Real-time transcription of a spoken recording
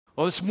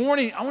Well, this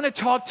morning, I want to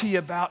talk to you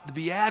about the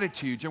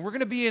Beatitudes, and we're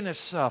going to be in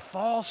this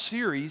fall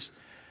series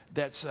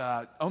that's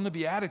on the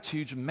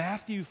Beatitudes,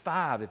 Matthew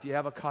 5. If you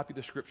have a copy of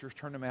the Scriptures,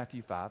 turn to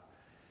Matthew 5.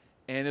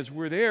 And as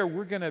we're there,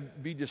 we're going to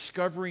be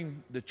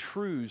discovering the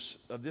truths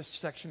of this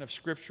section of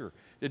Scripture.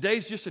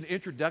 Today's just an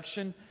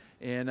introduction,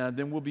 and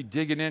then we'll be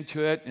digging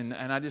into it, and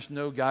I just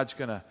know God's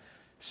going to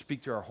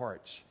speak to our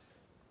hearts.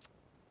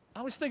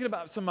 I was thinking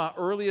about some of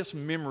my earliest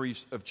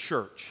memories of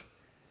church,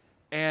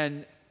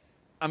 and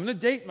I'm going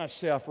to date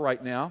myself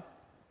right now,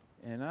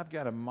 and I've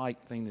got a mic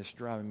thing that's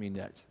driving me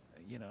nuts.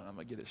 I'm going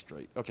to get it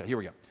straight. Okay, here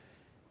we go.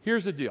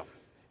 Here's the deal.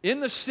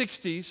 In the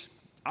 60s,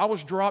 I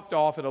was dropped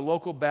off at a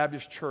local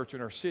Baptist church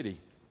in our city.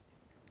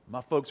 My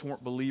folks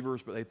weren't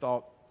believers, but they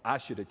thought I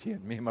should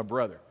attend, me and my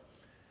brother.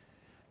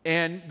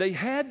 And they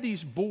had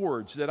these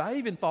boards that I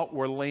even thought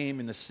were lame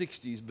in the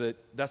 60s, but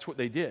that's what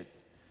they did.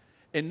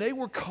 And they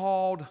were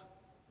called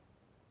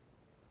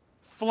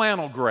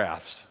flannel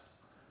graphs.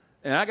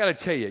 And I got to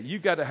tell you, you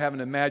got to have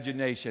an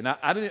imagination.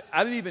 I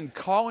didn't even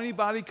call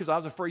anybody because I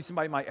was afraid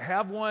somebody might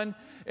have one,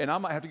 and I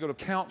might have to go to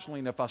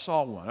counseling if I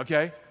saw one,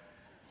 okay?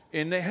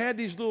 And they had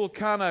these little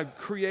kind of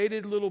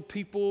created little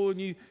people, and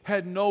you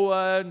had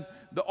Noah and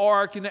the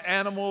ark and the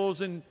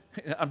animals, and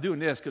I'm doing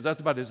this because that's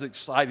about as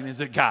exciting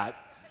as it got.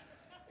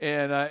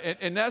 And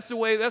that's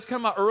kind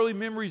of my early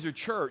memories of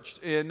church.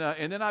 And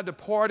then I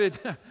departed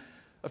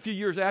a few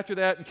years after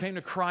that and came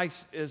to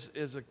Christ as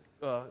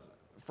a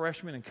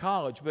freshman in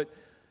college. But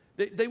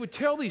they would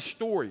tell these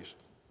stories.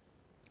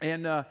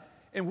 And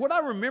what I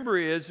remember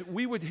is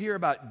we would hear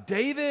about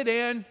David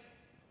and,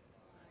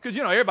 because,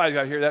 everybody's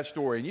got to hear that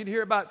story. And you'd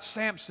hear about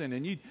Samson,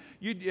 and you'd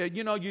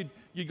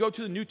go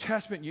to the New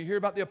Testament, and you hear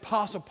about the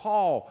Apostle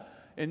Paul,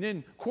 and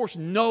then, of course,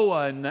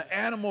 Noah and the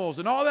animals,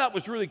 and all that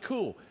was really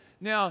cool.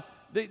 Now,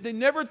 they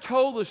never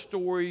told the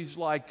stories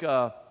like,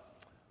 Noah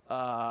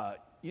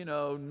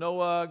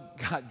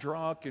got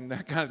drunk and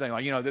that kind of thing.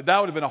 Like, that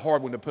would have been a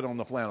hard one to put on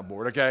the flannel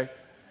board, okay?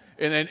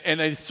 And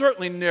they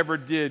certainly never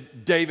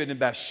did David and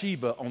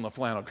Bathsheba on the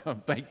flannel.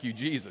 Thank you,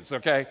 Jesus,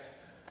 okay?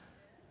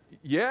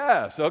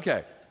 Yes,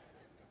 okay.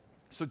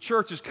 So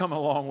church has come a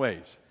long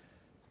ways.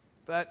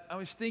 But I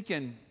was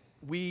thinking,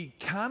 we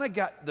kind of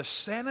got the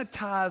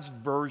sanitized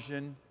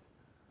version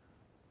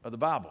of the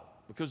Bible,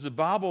 because the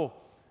Bible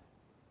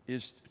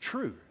is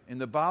true, and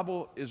the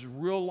Bible is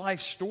real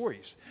life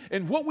stories.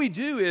 And what we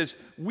do is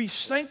we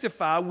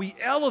sanctify, we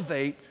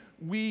elevate,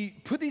 we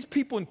put these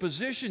people in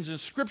positions in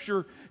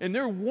Scripture, and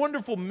they're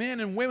wonderful men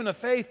and women of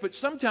faith, but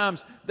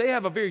sometimes they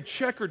have a very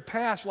checkered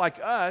past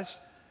like us,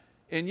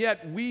 and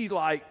yet we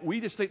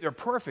just think they're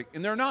perfect,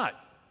 and they're not.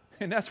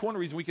 And that's one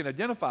reason we can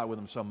identify with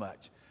them so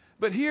much.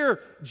 But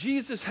here,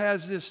 Jesus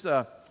has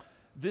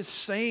this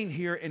saying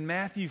here in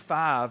Matthew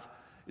 5.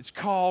 It's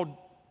called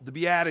the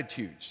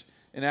Beatitudes.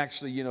 And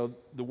actually,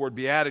 the word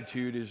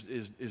beatitude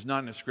is not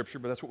in the Scripture,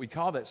 but that's what we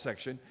call that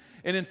section.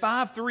 And in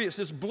 5:3, it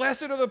says,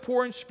 "Blessed are the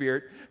poor in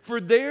spirit, for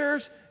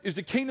theirs is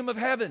the kingdom of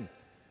heaven."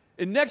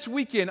 And next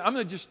weekend, I'm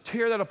going to just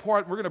tear that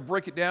apart. We're going to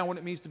break it down, what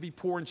it means to be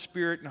poor in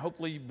spirit, and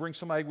hopefully you bring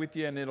somebody with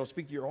you, and it'll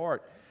speak to your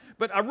heart.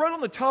 But I wrote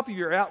on the top of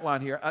your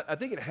outline here, I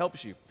think it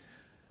helps you.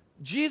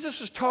 Jesus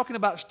is talking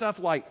about stuff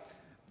like,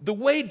 the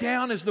way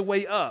down is the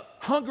way up.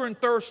 Hunger and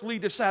thirst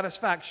lead to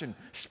satisfaction.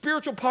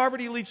 Spiritual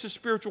poverty leads to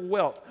spiritual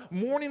wealth.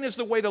 Mourning is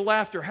the way to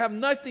laughter. Have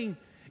nothing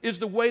is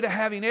the way to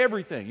having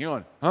everything. You're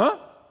going, huh?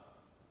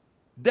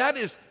 That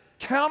is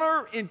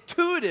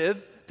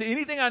counterintuitive to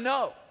anything I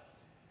know.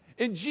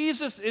 And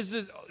Jesus, as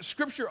the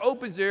Scripture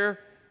opens there,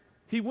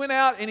 he went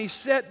out and he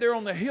sat there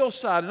on the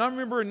hillside. And I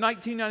remember in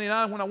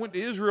 1999 when I went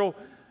to Israel,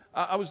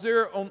 I was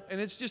there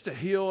and it's just a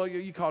hill.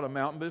 You call it a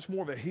mountain, but it's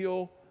more of a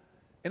hill.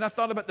 And I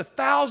thought about the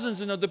thousands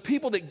and the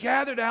people that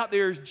gathered out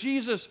there as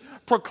Jesus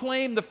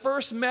proclaimed the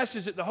first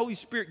message that the Holy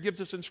Spirit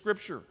gives us in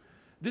Scripture.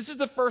 This is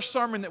the first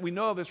sermon that we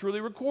know of that's really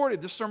recorded,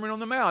 the Sermon on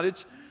the Mount.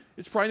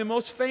 It's probably the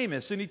most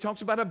famous, and he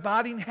talks about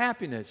abiding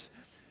happiness.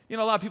 A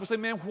lot of people say,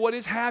 man, what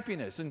is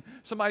happiness? And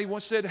somebody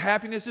once said,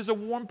 happiness is a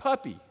warm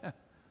puppy.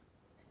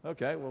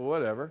 Okay, well,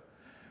 whatever.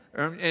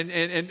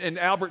 And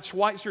Albert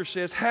Schweitzer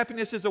says,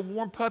 happiness is a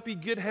warm puppy,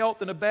 good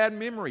health, and a bad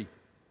memory.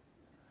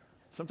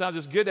 Sometimes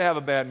it's good to have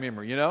a bad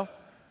memory,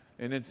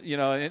 And it's,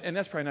 and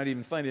that's probably not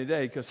even funny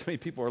today because so many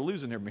people are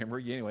losing their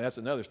memory. Anyway, that's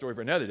another story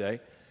for another day.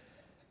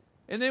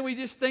 And then we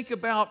just think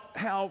about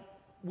how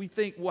we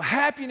think, well,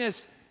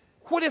 happiness,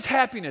 what is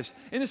happiness?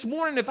 And this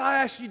morning, if I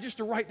asked you just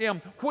to write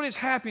down, what is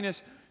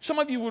happiness? Some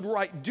of you would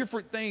write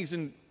different things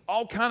and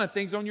all kind of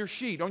things on your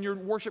sheet, on your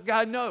worship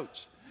guide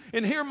notes.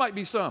 And here might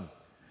be some.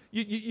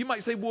 You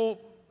might say, well,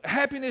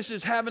 happiness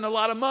is having a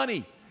lot of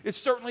money. It's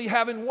certainly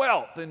having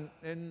wealth,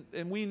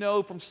 and we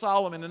know from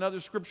Solomon and other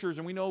scriptures,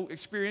 and we know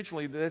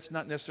experientially that that's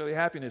not necessarily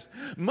happiness.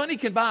 Money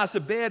can buy us a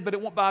bed, but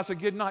it won't buy us a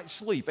good night's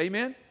sleep.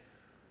 Amen?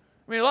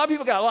 I mean, a lot of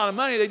people got a lot of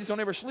money, they just don't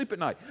ever sleep at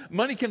night.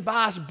 Money can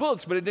buy us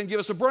books, but it didn't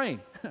give us a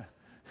brain.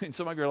 And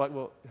some of you are like,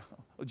 well,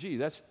 gee,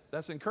 that's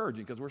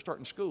encouraging because we're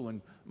starting school,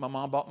 and my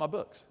mom bought my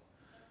books.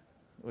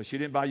 Well, she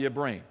didn't buy you a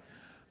brain.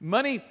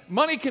 Money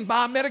can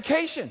buy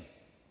medication,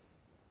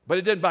 but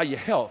it doesn't buy you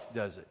health,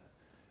 does it?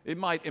 It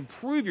might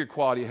improve your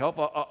quality of health.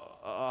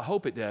 I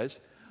hope it does.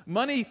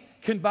 Money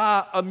can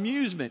buy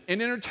amusement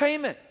and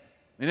entertainment,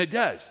 and it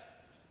does.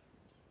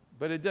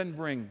 But it doesn't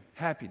bring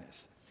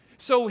happiness.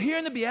 So here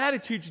in the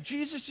Beatitudes,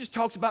 Jesus just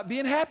talks about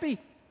being happy.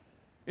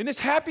 And this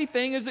happy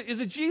thing is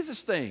a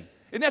Jesus thing.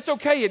 And that's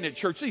okay, isn't it,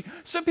 church? See,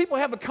 some people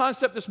have a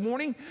concept this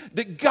morning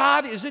that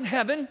God is in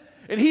heaven,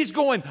 and he's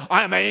going,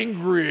 I'm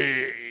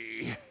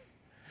angry,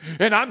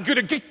 and I'm going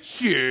to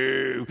get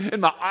you,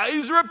 and my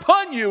eyes are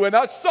upon you, and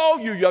I saw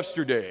you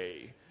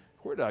yesterday.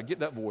 Where did I get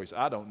that voice?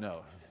 I don't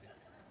know.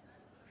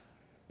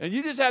 And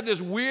you just have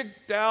this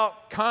wigged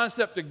out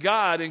concept of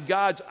God and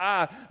God's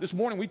eye. This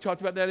morning we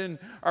talked about that in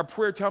our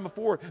prayer time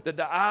before, that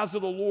the eyes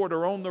of the Lord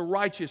are on the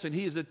righteous, and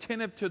he is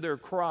attentive to their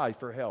cry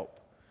for help.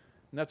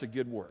 And that's a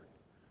good word.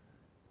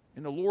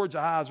 And the Lord's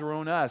eyes are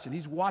on us, and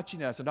he's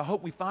watching us. And I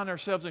hope we find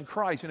ourselves in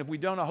Christ. And if we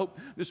don't, I hope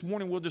this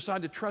morning we'll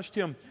decide to trust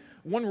him.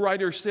 One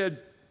writer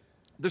said,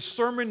 the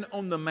Sermon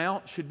on the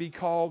Mount should be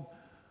called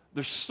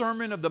the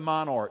Sermon of the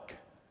Monarch,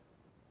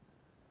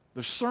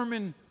 the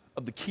Sermon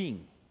of the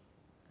King.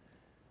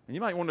 And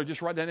you might want to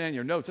just write that down in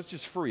your notes. That's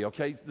just free,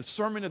 okay? The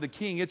Sermon of the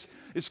King.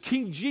 It's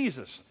King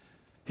Jesus.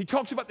 He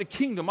talks about the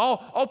kingdom.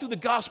 All through the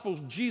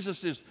Gospels,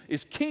 Jesus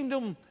is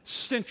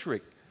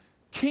kingdom-centric,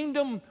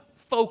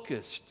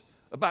 kingdom-focused,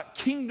 about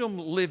kingdom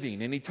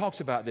living. And he talks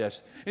about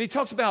this. And he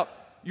talks about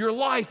your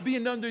life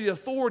being under the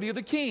authority of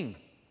the king.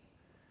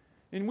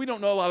 And we don't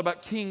know a lot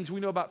about kings. We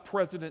know about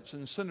presidents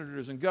and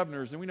senators and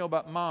governors. And we know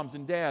about moms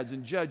and dads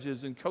and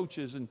judges and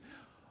coaches and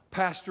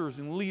pastors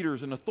and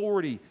leaders and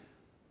authority.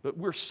 But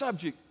we're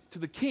subject to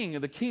the king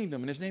of the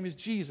kingdom, and his name is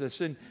Jesus.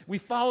 And we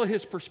follow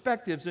his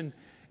perspectives. And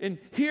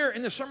here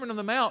in the Sermon on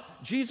the Mount,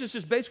 Jesus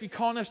is basically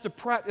calling us to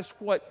practice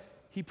what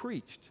he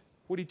preached,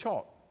 what he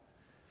taught.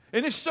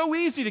 And it's so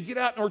easy to get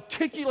out and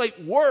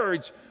articulate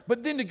words,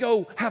 but then to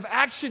go have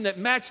action that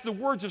match the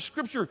words of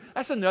Scripture,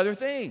 that's another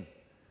thing.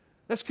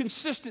 That's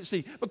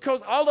consistency,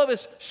 because all of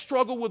us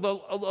struggle with a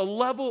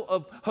level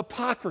of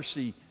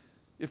hypocrisy,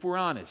 if we're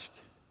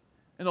honest.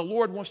 And the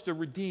Lord wants to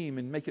redeem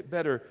and make it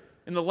better.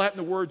 In the Latin,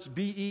 the words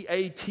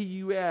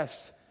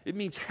Beatus, it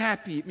means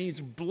happy, it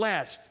means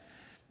blessed.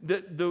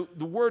 The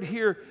word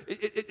here,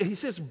 he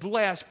says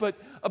blessed, but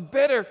a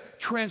better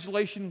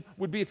translation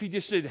would be if he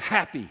just said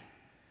happy.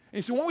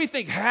 And so when we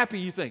think happy,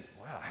 you think,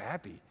 wow,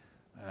 happy.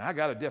 I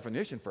got a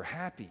definition for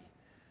happy.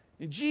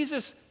 And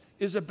Jesus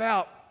is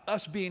about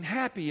us being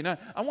happy. And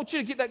I want you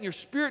to get that in your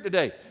spirit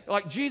today.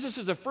 Like Jesus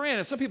is a friend.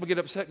 And some people get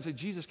upset and say,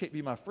 Jesus can't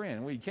be my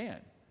friend. Well, he can.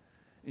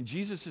 And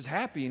Jesus is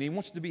happy, and he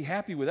wants to be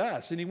happy with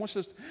us. And he wants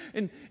us,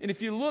 and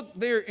if you look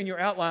there in your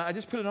outline, I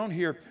just put it on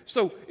here.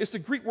 So it's the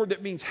Greek word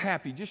that means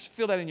happy. Just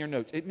fill that in your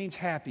notes. It means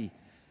happy.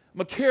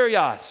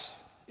 Makarios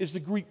is the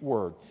Greek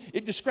word.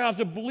 It describes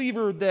a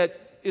believer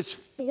that is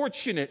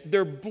fortunate.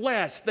 They're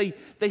blessed.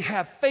 They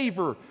have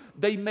favor.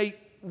 They make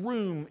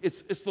room.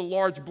 It's the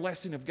large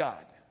blessing of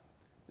God.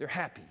 They're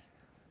happy.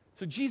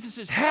 So Jesus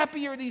is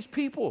happy are these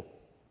people.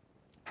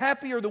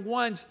 Happy are the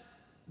ones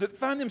that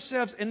find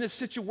themselves in this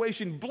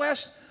situation.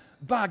 Blessed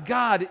by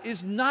God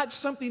is not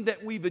something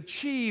that we've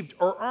achieved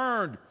or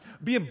earned.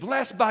 Being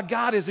blessed by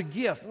God is a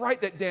gift.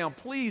 Write that down,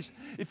 please.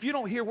 If you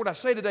don't hear what I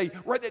say today,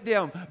 write that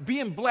down.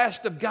 Being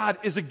blessed of God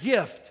is a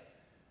gift.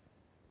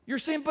 You're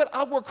saying, but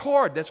I work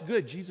hard. That's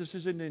good. Jesus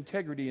is into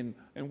integrity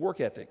and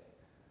work ethic.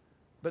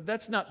 But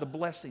that's not the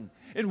blessing.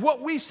 And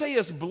what we say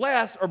is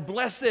blessed or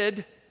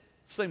blessed,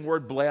 same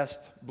word,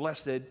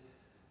 blessed.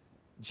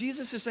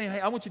 Jesus is saying, hey,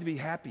 I want you to be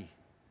happy.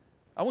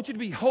 I want you to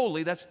be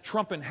holy. That's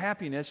trumping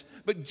happiness.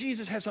 But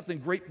Jesus has something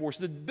great for us.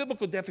 The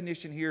biblical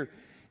definition here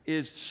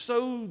is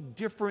so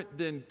different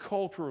than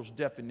culture's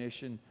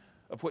definition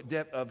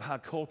of how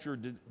culture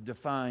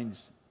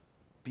defines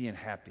being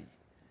happy.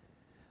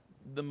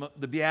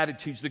 The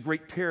Beatitudes, the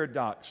great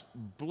paradox,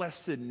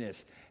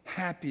 blessedness,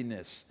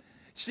 happiness.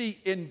 See,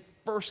 in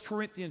 1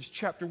 Corinthians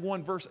chapter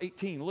 1, verse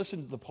 18,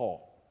 listen to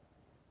Paul.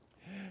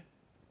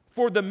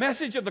 For the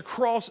message of the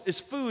cross is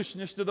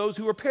foolishness to those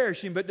who are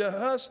perishing, but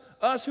to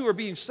us who are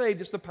being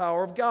saved, it's the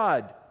power of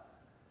God.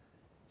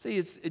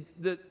 See,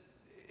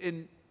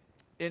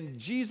 in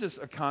Jesus'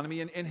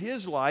 economy, in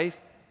his life,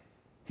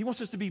 he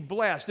wants us to be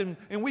blessed. And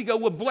we go,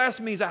 well,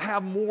 blessed means I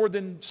have more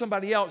than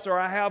somebody else, or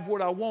I have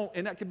what I want,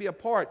 and that could be a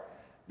part.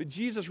 But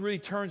Jesus really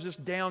turns this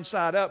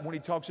downside up when he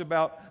talks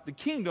about the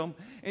kingdom,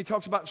 and he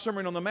talks about the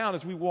Sermon on the Mount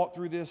as we walk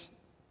through this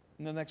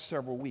in the next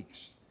several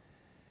weeks.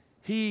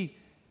 He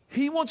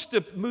wants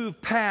to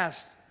move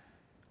past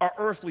our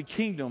earthly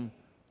kingdom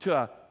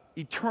to an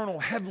eternal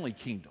heavenly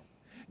kingdom.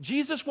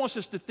 Jesus wants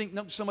us to think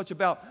not so much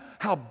about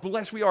how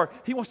blessed we are.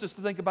 He wants us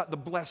to think about the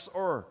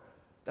blesser.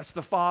 That's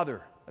the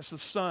Father. That's the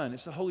Son.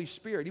 It's the Holy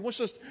Spirit. He wants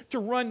us to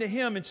run to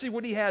him and see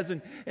what he has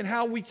and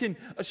how we can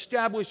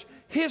establish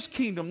his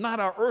kingdom, not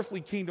our earthly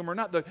kingdom or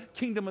not the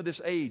kingdom of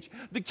this age.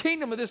 The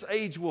kingdom of this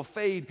age will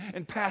fade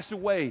and pass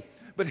away,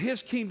 but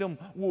his kingdom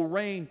will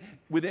reign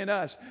within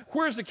us.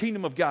 Where's the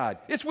kingdom of God?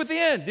 It's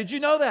within. Did you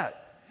know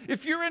that?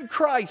 If you're in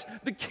Christ,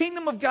 the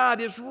kingdom of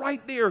God is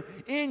right there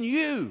in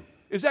you.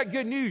 Is that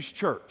good news,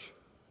 church?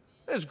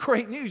 That's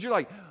great news. You're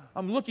like,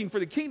 I'm looking for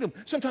the kingdom.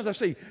 Sometimes I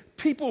say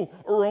people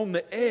are on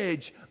the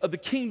edge of the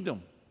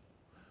kingdom.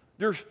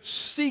 They're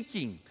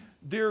seeking.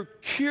 They're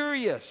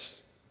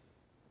curious.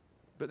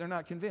 But they're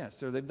not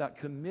convinced, or they've not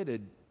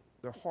committed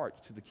their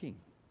hearts to the King.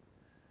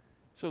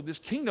 So this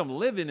kingdom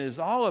living is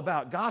all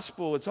about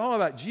gospel. It's all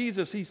about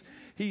Jesus.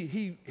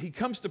 He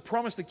comes to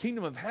promise the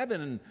kingdom of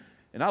heaven,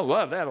 and I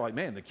love that. I'm like,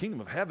 man, the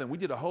kingdom of heaven. We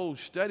did a whole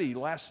study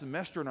last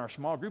semester in our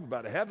small group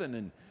about heaven,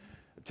 and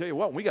I tell you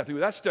what, when we got through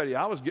that study,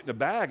 I was getting a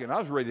bag, and I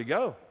was ready to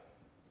go.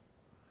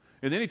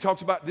 And then he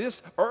talks about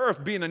this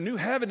earth being a new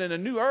heaven and a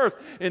new earth.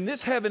 And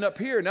this heaven up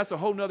here, and that's a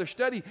whole nother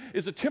study,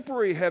 is a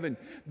temporary heaven.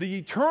 The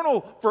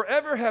eternal,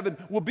 forever heaven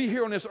will be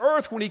here on this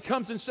earth when he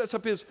comes and sets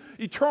up his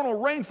eternal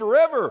reign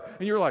forever.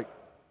 And you're like,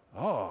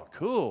 oh,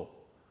 cool.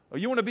 Well,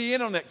 you want to be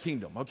in on that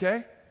kingdom,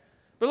 okay?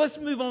 But let's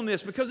move on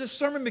this, because this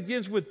sermon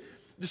begins with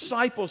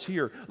disciples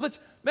here.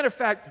 Matter of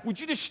fact, would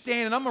you just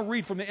stand, and I'm going to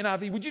read from the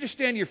NIV. Would you just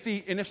stand to your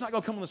feet, and it's not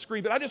going to come on the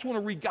screen, but I just want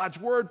to read God's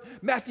word.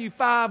 Matthew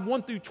 5,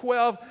 1 through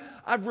 12.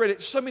 I've read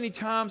it so many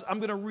times. I'm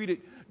going to read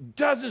it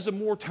dozens of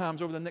more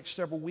times over the next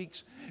several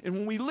weeks. And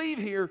when we leave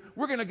here,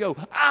 we're going to go,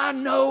 I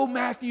know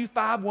Matthew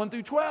 5, 1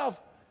 through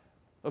 12.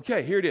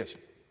 Okay, here it is.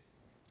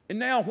 And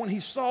now when he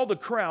saw the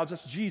crowds,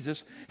 that's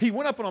Jesus, he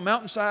went up on a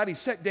mountainside, he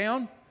sat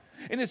down,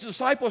 and his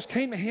disciples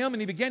came to him,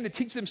 and he began to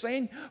teach them,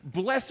 saying,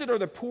 Blessed are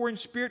the poor in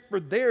spirit, for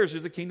theirs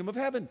is the kingdom of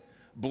heaven.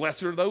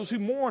 Blessed are those who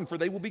mourn, for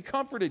they will be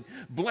comforted.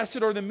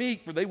 Blessed are the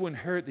meek, for they will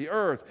inherit the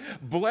earth.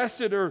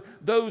 Blessed are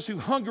those who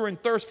hunger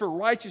and thirst for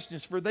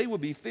righteousness, for they will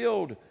be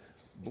filled.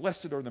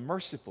 Blessed are the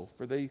merciful,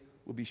 for they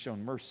will be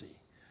shown mercy.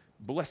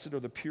 Blessed are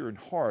the pure in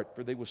heart,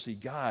 for they will see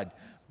God.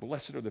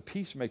 Blessed are the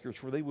peacemakers,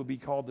 for they will be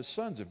called the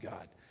sons of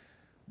God.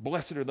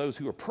 Blessed are those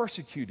who are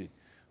persecuted.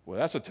 Well,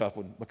 that's a tough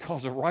one,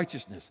 because of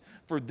righteousness,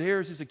 for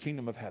theirs is the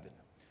kingdom of heaven.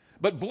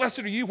 But blessed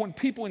are you when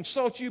people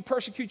insult you,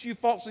 persecute you,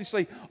 falsely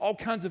say all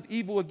kinds of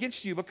evil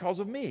against you because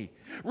of me.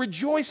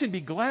 Rejoice and be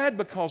glad,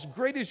 because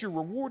great is your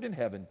reward in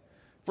heaven.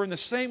 For in the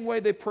same way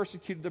they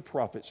persecuted the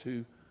prophets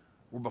who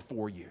were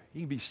before you.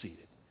 You can be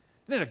seated.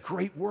 Isn't that a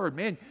great word,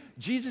 man?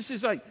 Jesus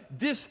is like,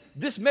 this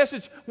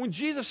message, when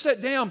Jesus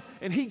sat down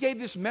and he gave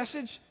this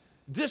message,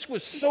 this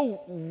was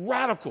so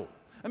radical.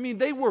 I mean,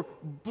 they were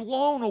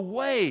blown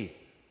away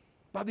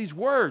by these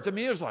words. I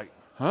mean, it was like,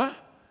 huh?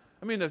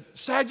 I mean, the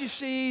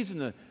Sadducees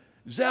and the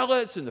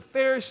Zealots and the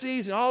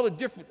Pharisees and all the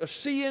different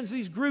Essenes,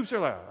 these groups are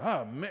like,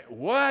 oh, man,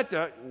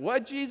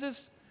 what,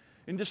 Jesus?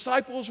 And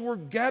disciples were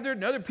gathered,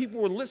 and other people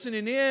were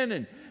listening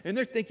in, and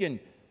they're thinking,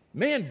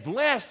 man,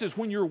 blessed is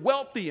when you're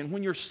wealthy and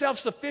when you're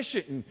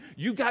self-sufficient and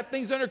you got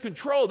things under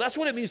control. That's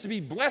what it means to be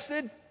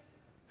blessed.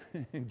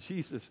 And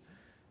Jesus,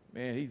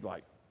 man, he's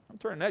like, I'm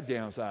turning that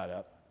downside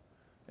up.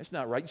 That's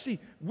not right. You see,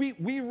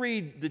 we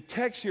read the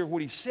text here,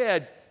 what he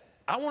said.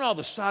 I want all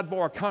the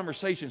sidebar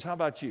conversations. How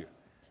about you?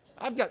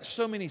 I've got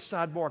so many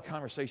sidebar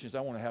conversations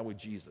I want to have with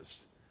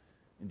Jesus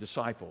and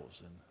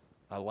disciples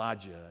and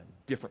Elijah and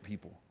different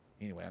people.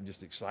 Anyway, I'm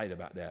just excited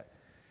about that.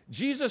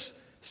 Jesus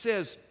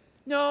says,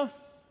 no,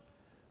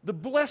 the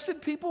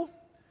blessed people,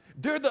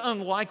 they're the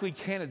unlikely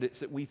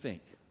candidates that we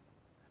think.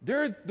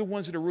 They're the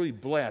ones that are really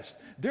blessed.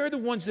 They're the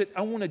ones that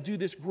I want to do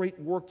this great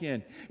work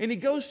in. And he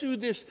goes through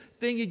this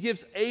thing. He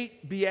gives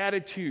 8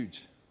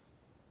 Beatitudes.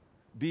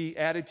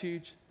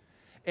 Beatitudes.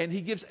 And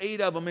he gives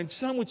 8 of them. And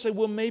some would say,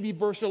 well, maybe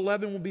verse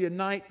 11 will be a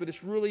night, but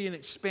it's really an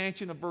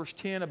expansion of verse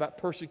 10 about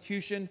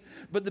persecution.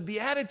 But the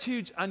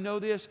Beatitudes, I know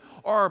this,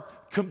 are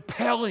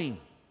compelling.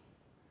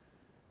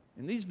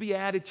 And these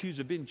Beatitudes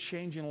have been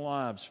changing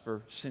lives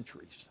for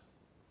centuries.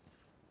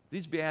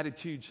 These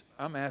Beatitudes,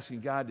 I'm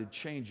asking God to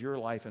change your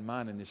life and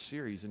mine in this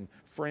series and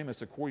frame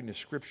us according to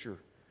Scripture.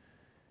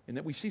 And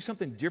that we see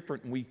something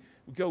different and we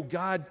go,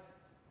 God,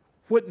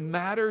 what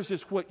matters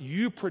is what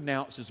you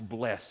pronounce as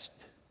blessed.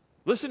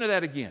 Listen to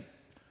that again.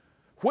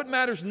 What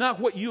matters not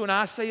what you and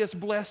I say is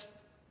blessed.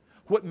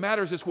 What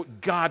matters is what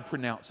God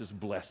pronounces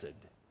blessed.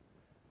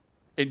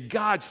 And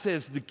God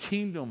says the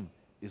kingdom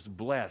is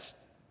blessed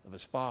of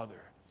his Father.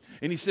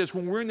 And he says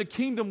when we're in the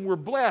kingdom, we're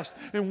blessed.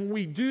 And when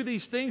we do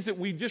these things that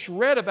we just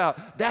read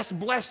about, that's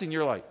blessing.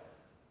 You're like,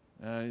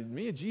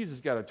 me and Jesus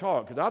got to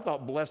talk, because I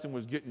thought blessing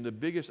was getting the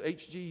biggest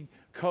HG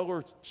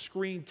color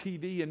screen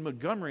TV in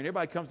Montgomery, and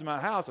everybody comes to my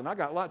house, and I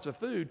got lots of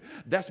food.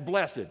 That's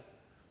blessed.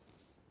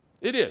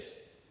 It is.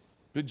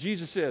 But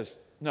Jesus says,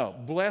 no,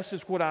 blessed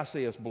is what I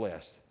say is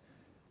blessed.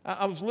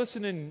 I was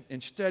listening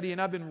and studying.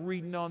 I've been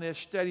reading on this,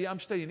 studying. I'm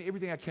studying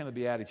everything I can of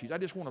the Beatitudes. I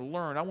just want to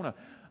learn.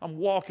 I'm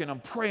walking,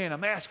 I'm praying,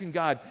 I'm asking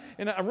God.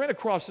 And I ran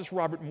across this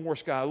Robert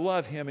Morris guy. I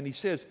love him. And he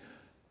says,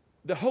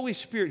 the Holy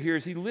Spirit here,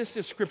 as he lists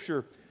this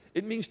scripture,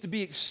 it means to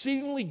be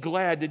exceedingly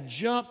glad, to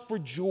jump for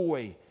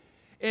joy.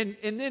 And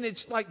then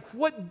it's like,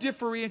 what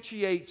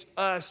differentiates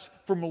us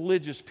from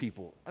religious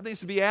people? I think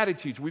it's the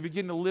Beatitudes. We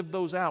begin to live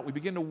those out. We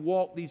begin to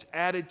walk these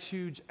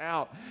attitudes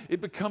out.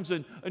 It becomes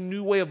a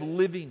new way of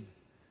living.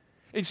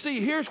 And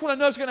see, here's what I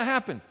know is going to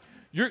happen.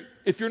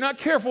 If you're not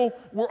careful,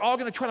 we're all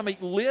going to try to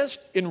make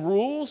lists and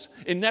rules,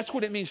 and that's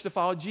what it means to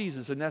follow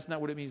Jesus, and that's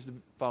not what it means to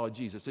follow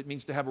Jesus. It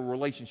means to have a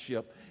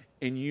relationship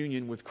in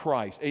union with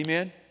Christ.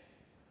 Amen?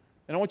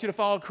 And I want you to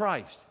follow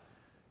Christ.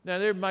 Now,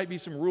 there might be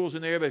some rules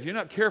in there, but if you're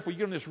not careful, you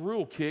get on this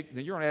rule kick,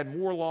 then you're going to add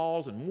more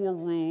laws and more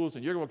rules,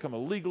 and you're going to become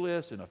a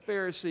legalist and a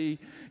Pharisee,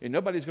 and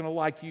nobody's going to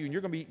like you, and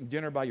you're going to be eating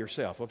dinner by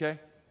yourself, okay?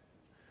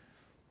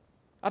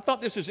 I thought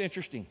this was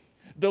interesting.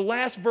 The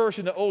last verse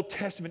in the Old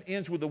Testament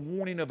ends with a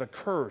warning of a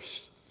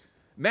curse.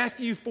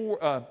 Malachi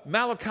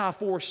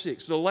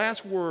 4:6, the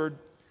last word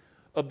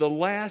of the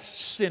last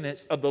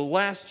sentence of the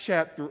last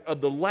chapter of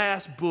the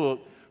last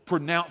book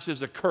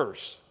pronounces a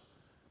curse.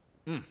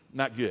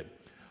 Not good.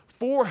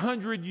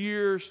 400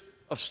 years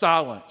of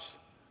silence.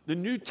 The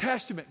New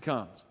Testament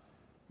comes.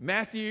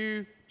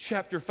 Matthew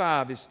chapter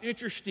 5. It's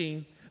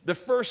interesting. The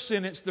first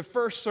sentence, the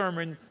first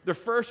sermon, the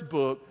first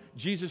book,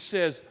 Jesus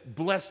says,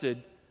 blessed,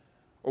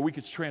 or we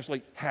could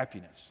translate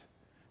happiness.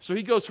 So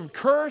he goes from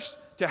curse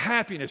to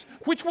happiness.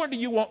 Which one do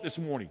you want this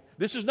morning?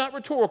 This is not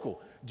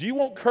rhetorical. Do you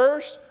want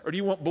curse or do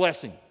you want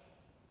blessing?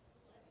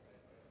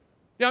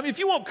 Now, I mean, if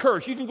you want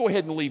curse, you can go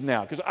ahead and leave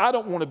now because I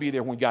don't want to be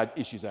there when God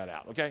issues that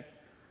out, okay?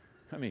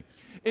 I mean,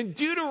 in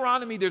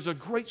Deuteronomy, there's a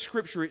great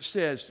scripture. It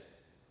says,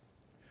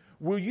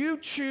 will you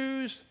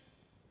choose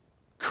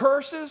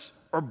curses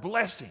or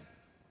blessing?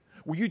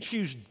 Will you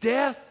choose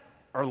death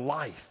or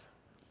life?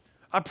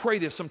 I pray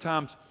this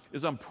sometimes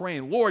as I'm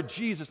praying, Lord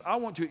Jesus, I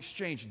want to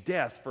exchange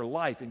death for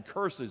life and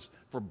curses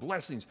for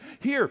blessings.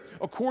 Here,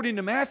 according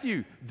to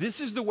Matthew,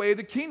 this is the way of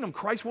the kingdom.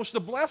 Christ wants to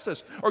bless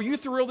us. Are you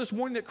thrilled this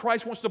morning that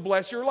Christ wants to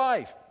bless your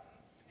life?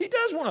 He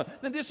does want to.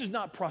 Now, this is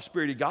not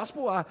prosperity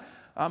gospel.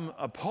 I'm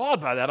appalled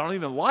by that. I don't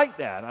even like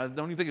that. I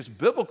don't even think it's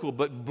biblical.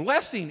 But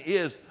blessing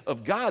is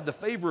of God, the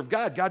favor of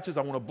God. God says,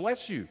 I want to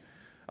bless you.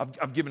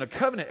 I've given a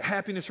covenant,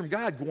 happiness from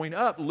God, going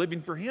up,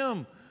 living for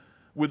Him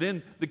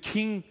within the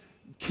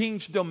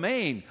king's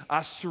domain.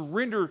 I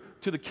surrender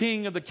to the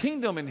king of the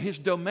kingdom, and his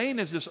domain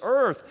is this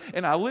earth.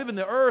 And I live in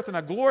the earth, and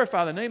I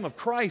glorify the name of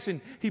Christ. And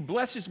He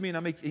blesses me,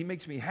 and He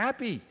makes me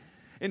happy.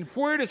 And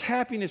where does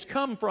happiness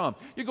come from?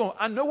 You're going,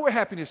 I know where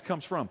happiness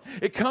comes from.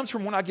 It comes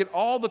from when I get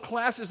all the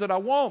classes that I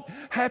want.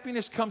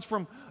 Happiness comes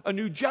from a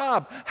new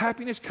job.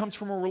 Happiness comes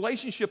from a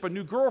relationship, a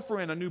new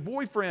girlfriend, a new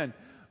boyfriend.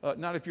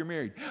 Not if you're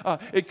married.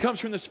 It comes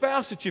from the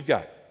spouse that you've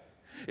got.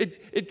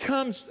 It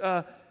comes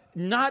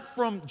not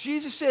from,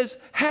 Jesus says,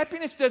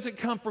 happiness doesn't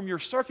come from your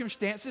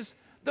circumstances.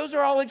 Those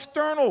are all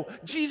external.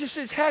 Jesus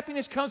says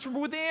happiness comes from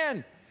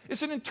within.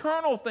 It's an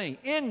internal thing,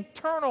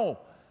 internal.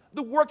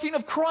 The working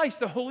of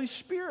Christ, the Holy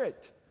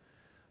Spirit.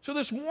 So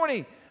this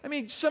morning, I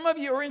mean, some of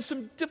you are in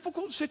some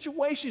difficult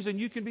situations and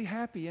you can be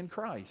happy in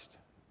Christ.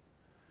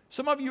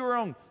 Some of you are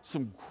on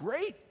some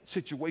great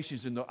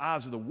situations in the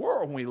eyes of the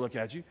world when we look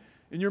at you,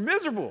 and you're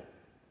miserable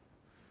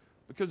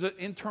because the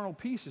internal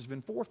peace has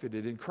been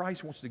forfeited and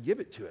Christ wants to give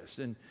it to us.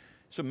 And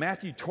so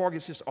Matthew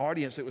targets this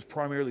audience that was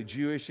primarily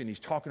Jewish, and he's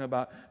talking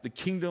about the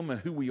kingdom and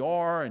who we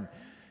are. And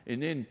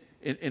then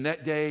in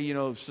that day, you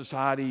know,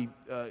 society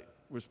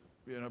was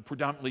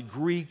predominantly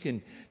Greek.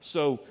 And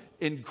so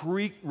in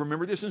Greek,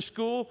 remember this in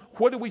school?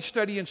 What do we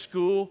study in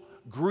school?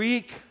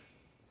 Greek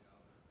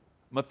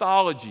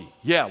mythology.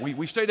 Yeah,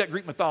 we studied that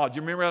Greek mythology.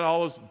 You remember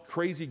all those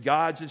crazy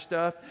gods and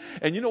stuff?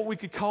 And you know what we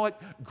could call it?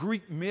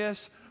 Greek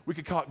myths. We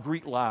could call it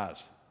Greek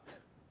lies.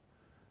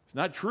 It's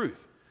not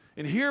truth.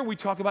 And here we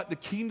talk about the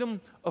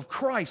kingdom of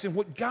Christ and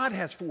what God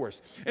has for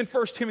us. In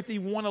 1 Timothy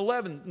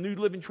 1:11, New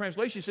Living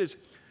Translation says,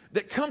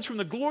 that comes from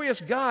the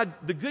glorious God,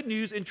 the good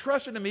news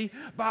entrusted to me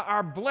by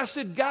our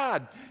blessed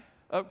God.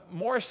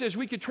 Morris says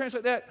we could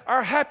translate that,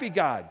 our happy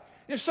God.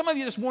 You know, some of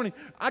you this morning,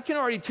 I can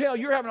already tell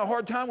you're having a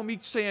hard time with me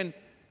saying,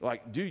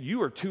 like, dude,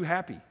 you are too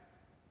happy.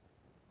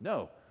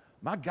 No,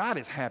 my God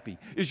is happy.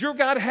 Is your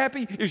God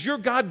happy? Is your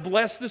God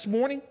blessed this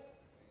morning?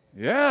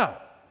 Yeah.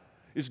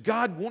 Is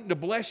God wanting to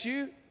bless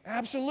you?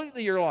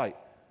 Absolutely, you're like,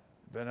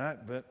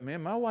 but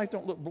man, my life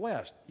don't look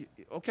blessed.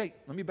 Okay,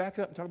 let me back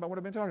up and talk about what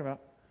I've been talking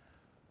about.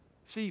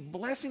 See,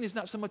 blessing is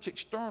not so much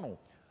external.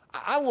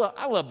 I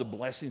love the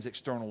blessings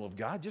external of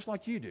God, just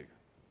like you do.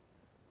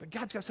 But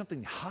God's got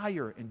something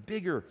higher and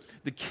bigger,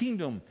 the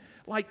kingdom.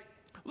 Like,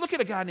 look at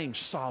a guy named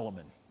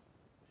Solomon.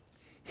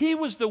 He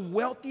was the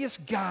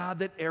wealthiest guy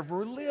that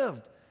ever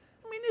lived.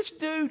 I mean, this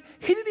dude,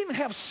 he didn't even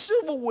have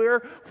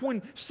silverware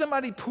when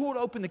somebody pulled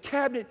open the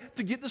cabinet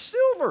to get the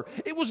silver.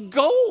 It was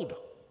gold,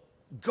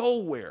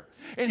 goldware.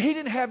 And he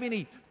didn't have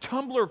any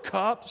tumbler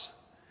cups.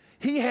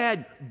 He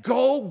had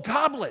gold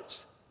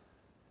goblets.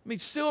 I mean,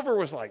 silver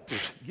was like,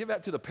 give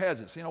that to the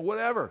peasants, you know,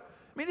 whatever.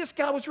 I mean, this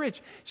guy was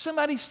rich.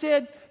 Somebody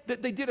said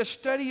that they did a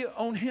study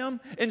on him,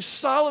 and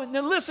Solomon.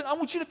 Now, listen, I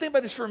want you to think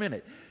about this for a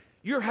minute.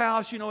 Your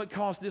house, you know, it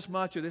costs this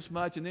much or this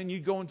much, and then you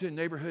go into a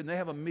neighborhood and they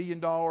have $1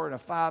 million and a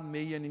 $5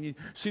 million, and you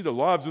see the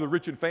lives of the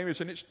rich and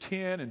famous, and it's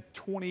 $10 and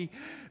 $20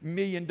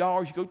 million. You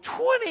go,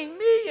 $20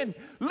 million?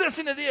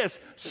 Listen to this.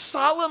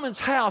 Solomon's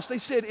house, they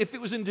said if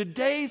it was in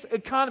today's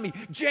economy,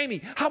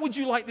 Jamie, how would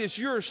you like this?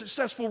 You're a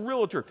successful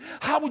realtor.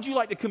 How would you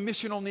like the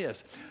commission on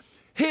this?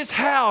 His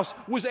house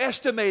was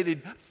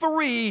estimated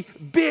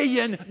 $3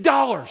 billion.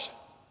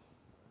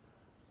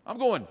 I'm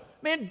going,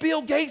 man,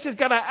 Bill Gates has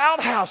got an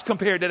outhouse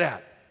compared to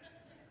that.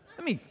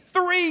 I mean,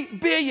 $3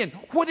 billion.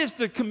 What is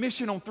the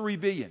commission on $3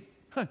 billion?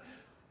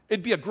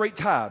 It'd be a great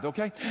tithe,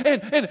 okay?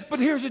 But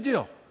here's the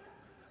deal.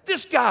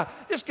 This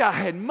guy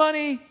had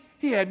money,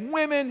 he had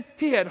women,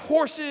 he had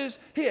horses,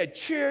 he had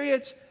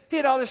chariots, he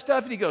had all this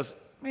stuff, and he goes,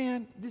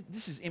 man,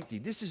 this is empty.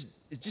 This is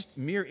just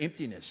mere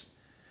emptiness.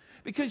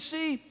 Because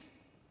see,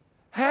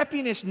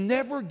 happiness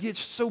never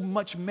gets so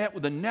much met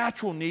with a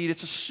natural need,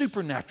 it's a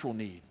supernatural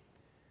need.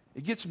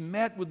 It gets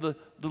met with the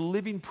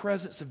living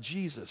presence of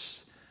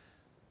Jesus,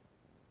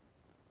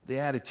 the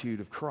attitude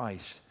of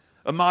Christ.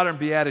 A modern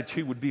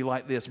beatitude would be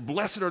like this: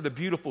 blessed are the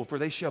beautiful, for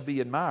they shall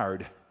be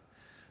admired.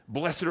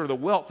 Blessed are the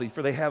wealthy,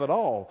 for they have it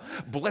all.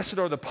 Blessed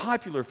are the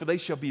popular, for they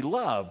shall be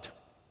loved.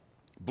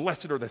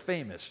 Blessed are the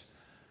famous,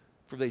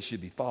 for they should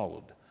be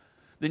followed.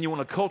 Then you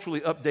want to culturally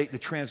update the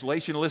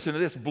translation. Listen to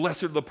this: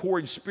 blessed are the poor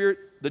in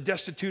spirit. The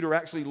destitute are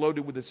actually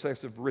loaded with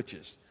excessive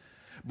riches.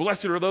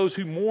 Blessed are those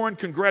who mourn.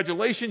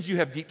 Congratulations, you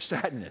have deep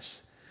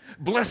sadness.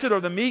 Blessed are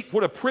the meek.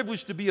 What a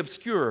privilege to be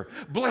obscure.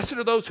 Blessed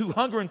are those who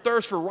hunger and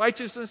thirst for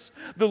righteousness.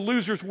 The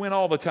losers win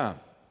all the time.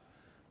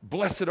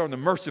 Blessed are the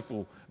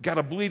merciful. Got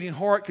a bleeding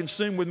heart,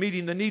 consumed with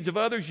meeting the needs of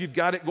others. You've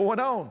got it going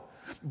on.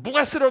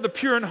 Blessed are the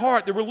pure in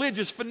heart. The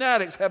religious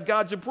fanatics have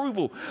God's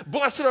approval.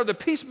 Blessed are the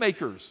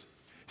peacemakers.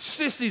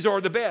 Sissies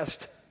are the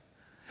best.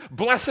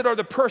 Blessed are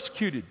the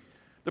persecuted.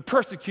 The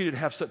persecuted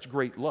have such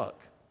great luck.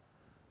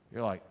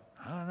 You're like,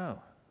 I don't know.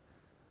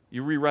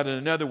 You rewrite it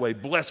another way.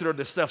 Blessed are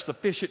the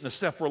self-sufficient and the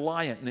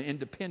self-reliant and the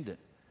independent.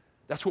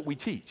 That's what we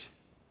teach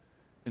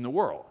in the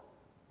world.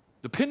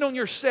 Depend on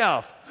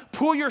yourself.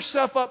 Pull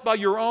yourself up by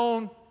your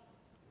own.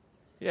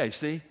 Yeah, you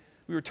see?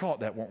 We were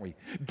taught that, weren't we?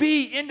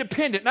 Be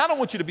independent. And I don't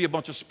want you to be a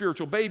bunch of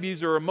spiritual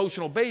babies or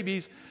emotional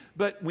babies,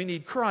 but we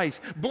need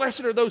Christ.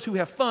 Blessed are those who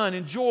have fun,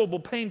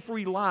 enjoyable,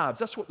 pain-free lives.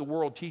 That's what the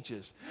world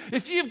teaches.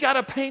 If you've got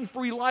a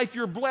pain-free life,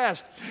 you're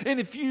blessed. And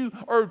if you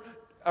are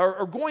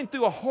going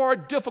through a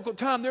hard, difficult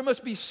time, there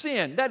must be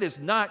sin. That is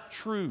not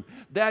true.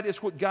 That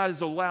is what God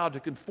has allowed to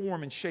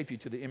conform and shape you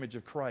to the image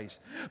of Christ.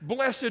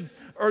 Blessed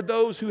are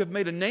those who have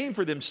made a name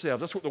for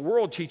themselves. That's what the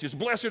world teaches.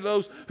 Blessed are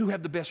those who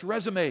have the best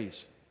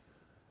resumes.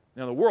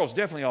 Now, the world's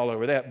definitely all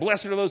over that.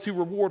 Blessed are those who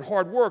reward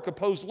hard work,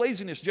 oppose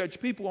laziness, judge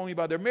people only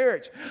by their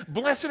merits.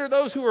 Blessed are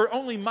those who are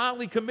only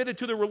mildly committed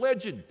to their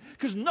religion,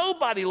 because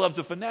nobody loves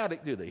a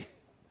fanatic, do they?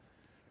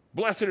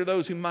 Blessed are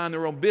those who mind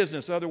their own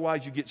business,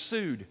 otherwise you get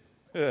sued.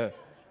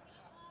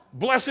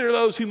 Blessed are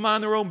those who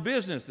mind their own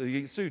business, they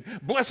get sued.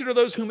 Blessed are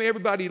those whom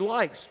everybody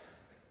likes.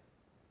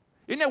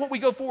 Isn't that what we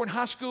go for in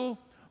high school?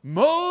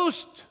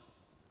 Most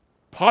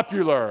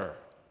popular.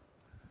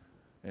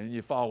 And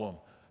you follow them.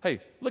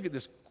 Hey, look at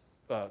this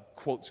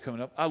quote's coming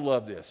up. I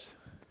love this.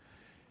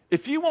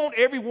 If you want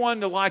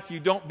everyone to like you,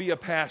 don't be a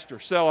pastor.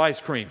 Sell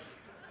ice cream.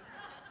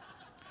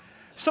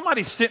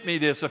 Somebody sent me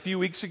this a few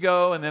weeks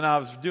ago, and then I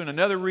was doing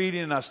another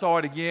reading, and I saw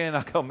it again.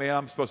 I go, man,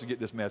 I'm supposed to get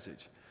this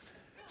message.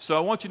 So I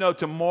want you to know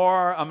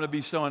tomorrow I'm going to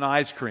be selling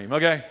ice cream,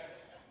 okay?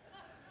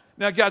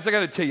 Now, guys, I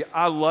got to tell you,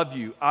 I love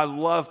you. I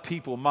love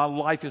people. My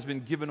life has been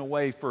given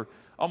away for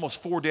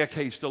almost 4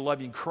 decades to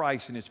loving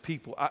Christ and his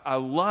people. I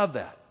love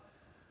that.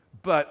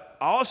 But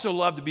I also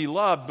love to be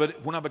loved.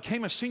 But when I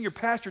became a senior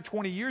pastor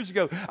 20 years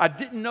ago, I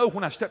didn't know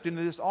when I stepped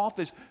into this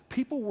office,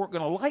 people weren't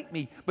going to like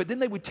me, but then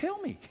they would tell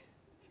me.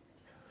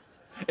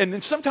 And then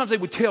sometimes they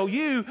would tell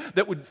you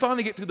that would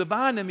finally get through the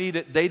vine to me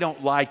that they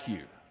don't like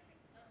you.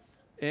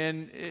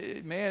 And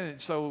man,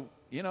 so,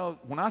 you know,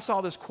 when I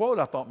saw this quote,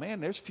 I thought,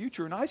 man, there's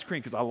future in ice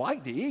cream because I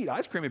like to eat.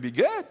 Ice cream would be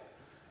good.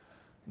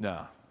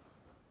 No.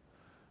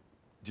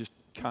 Just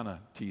kind of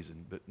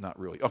teasing, but not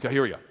really. Okay,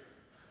 here we go.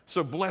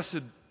 So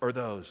blessed are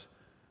those.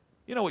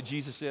 You know what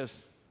Jesus says?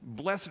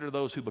 Blessed are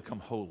those who become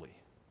holy.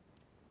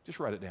 Just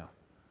write it down.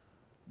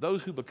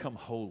 Those who become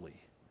holy.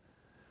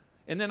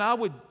 And then I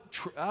would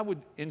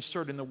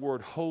insert in the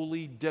word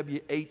holy,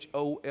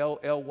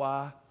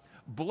 W-H-O-L-L-Y.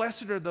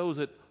 Blessed are those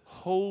that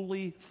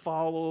wholly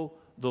follow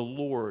the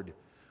Lord.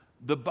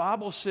 The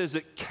Bible says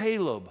that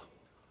Caleb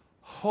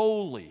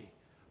wholly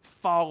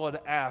followed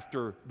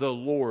after the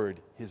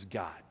Lord his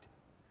God.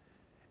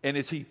 And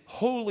as he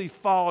wholly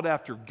followed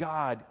after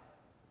God,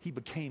 he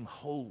became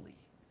holy.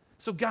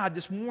 So God,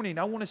 this morning,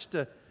 I want us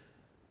to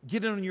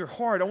get it on your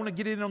heart. I want to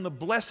get it on the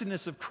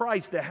blessedness of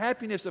Christ, the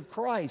happiness of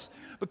Christ,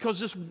 because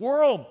this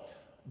world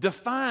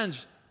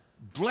defines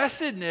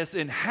blessedness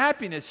and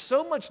happiness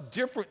so much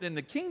different than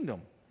the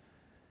kingdom.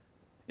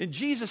 And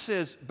Jesus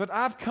says, but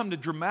I've come to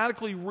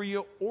dramatically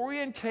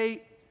reorientate,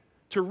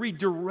 to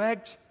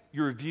redirect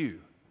your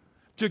view,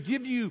 to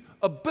give you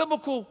a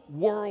biblical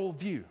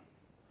worldview.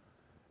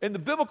 And the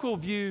biblical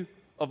view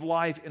of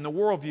life and the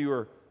worldview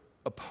are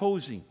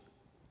opposing,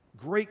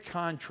 great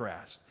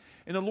contrast.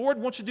 And the Lord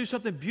wants to do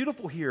something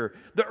beautiful here.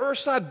 The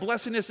earthside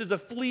blessedness is a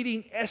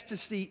fleeting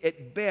ecstasy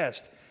at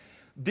best.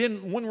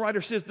 Then one writer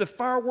says the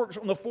fireworks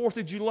on the 4th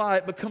of July,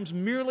 it becomes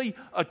merely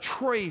a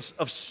trace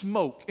of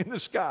smoke in the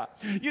sky.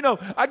 You know,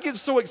 I get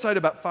so excited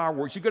about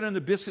fireworks. You go down to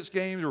the Biscuits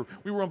games, or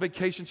we were on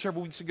vacation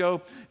several weeks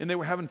ago, and they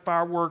were having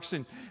fireworks,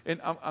 and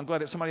I'm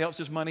glad it's somebody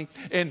else's money,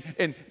 and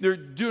they're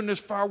doing this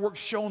fireworks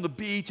show on the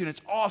beach, and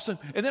it's awesome.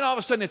 And then all of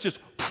a sudden, it's just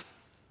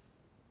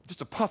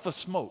a puff of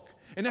smoke.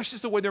 And that's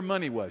just the way their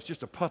money was,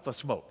 just a puff of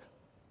smoke.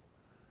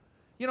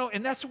 You know,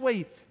 and that's the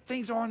way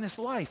things are in this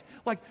life.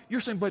 Like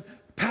you're saying, but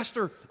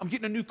Pastor, I'm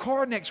getting a new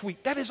car next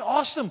week. That is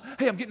awesome.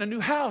 Hey, I'm getting a new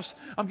house.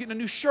 I'm getting a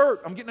new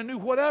shirt. I'm getting a new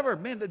whatever.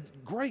 Man, that's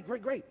great,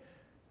 great, great.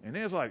 And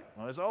then it's like,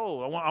 well, it's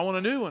old. I want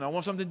a new one. I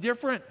want something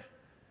different.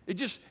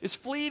 It's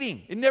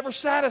fleeting. It never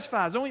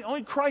satisfies.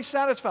 Only Christ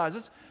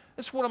satisfies.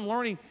 That's what I'm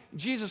learning.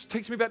 Jesus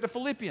takes me back to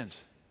Philippians.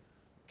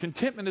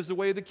 Contentment is the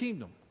way of the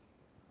kingdom.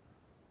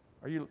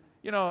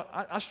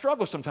 I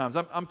struggle sometimes.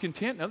 I'm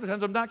content, and other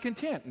times I'm not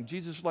content. And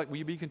Jesus is like, will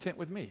you be content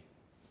with me?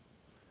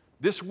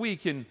 This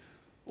week in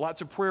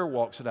lots of prayer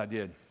walks that I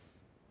did,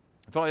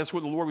 I felt like that's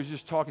what the Lord was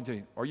just talking to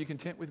me. Are you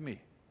content with me?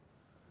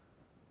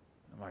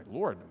 I'm like,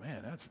 Lord,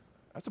 man,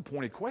 that's a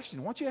pointed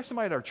question. Why don't you ask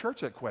somebody at our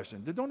church that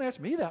question? Don't ask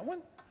me that one.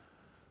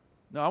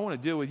 No, I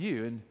want to deal with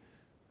you. And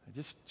I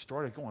just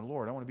started going,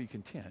 Lord, I want to be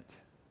content.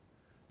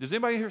 Does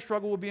anybody here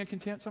struggle with being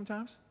content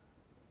sometimes?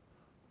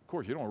 Of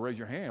course, you don't want to raise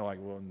your hand like,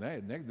 well,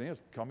 next thing is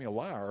call me a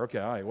liar. Okay,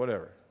 all right,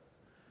 whatever.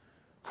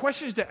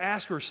 Questions to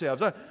ask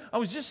ourselves. I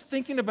was just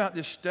thinking about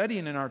this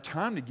studying in our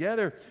time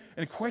together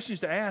and questions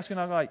to ask, and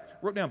I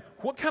wrote down,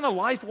 what kind of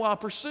life will I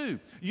pursue?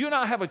 You and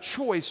I have a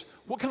choice.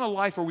 What kind of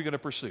life are we going to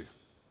pursue?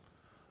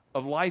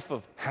 A life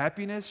of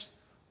happiness,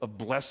 of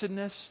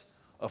blessedness,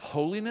 of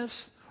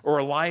holiness, or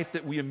a life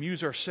that we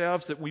amuse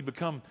ourselves, that we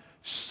become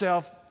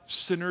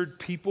self-centered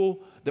people,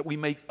 that we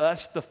make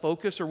us the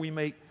focus,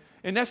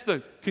 and that's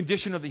the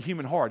condition of the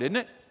human heart, isn't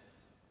it?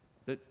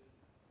 That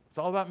it's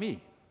all about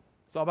me.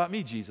 It's all about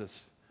me,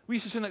 Jesus. We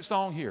used to sing that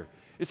song here.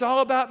 It's all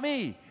about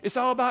me. It's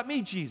all about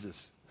me,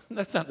 Jesus.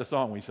 That's not the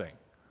song we sing.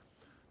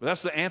 But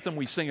that's the anthem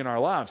we sing in our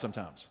lives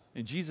sometimes.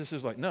 And Jesus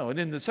is like, no. And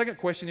then the second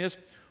question is,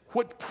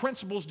 what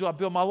principles do I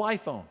build my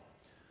life on?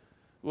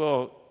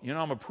 Well,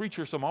 I'm a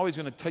preacher, so I'm always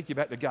going to take you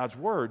back to God's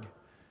Word.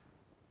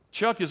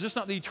 Chuck, is this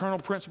not the eternal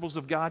principles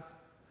of God?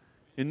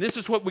 And this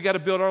is what we got to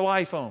build our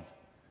life on.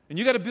 And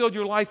you got to build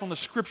your life on the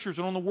Scriptures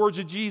and on the words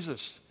of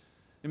Jesus.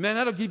 And man,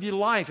 that'll give you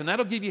life, and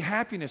that'll give you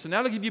happiness, and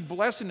that'll give you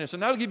blessedness,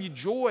 and that'll give you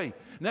joy,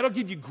 and that'll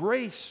give you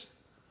grace.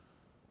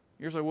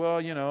 You're like,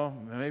 well,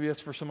 maybe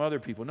that's for some other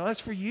people. No, that's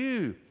for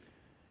you.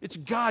 It's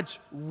God's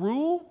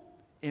rule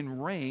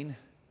and reign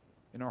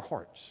in our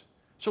hearts.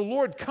 So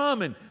Lord,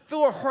 come and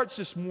fill our hearts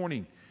this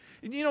morning.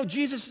 And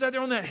Jesus is out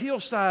there on that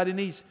hillside, and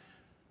he's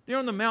there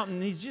on the mountain,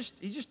 and he's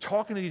just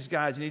talking to these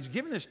guys, and he's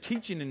giving this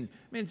teaching, and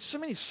man, so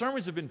many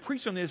sermons have been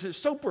preached on this. It's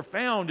so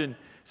profound, and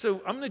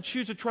so I'm going to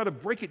choose to try to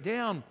break it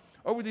down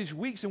over these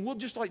weeks, and we'll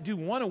just do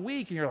one a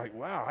week, and you're like,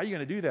 wow, how are you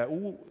going to do that?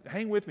 Well,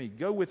 hang with me,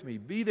 go with me,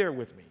 be there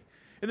with me.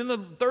 And then the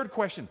third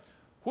question,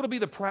 what will be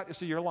the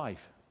practice of your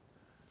life?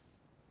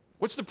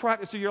 What's the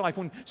practice of your life?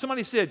 When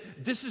somebody said,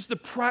 this is the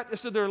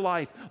practice of their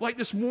life, like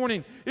this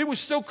morning, it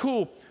was so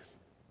cool.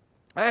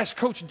 I asked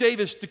Coach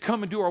Davis to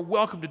come and do our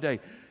welcome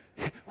today.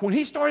 When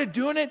he started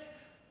doing it,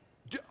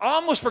 I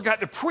almost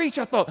forgot to preach.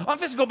 I thought, I'm just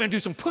going to go over and do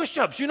some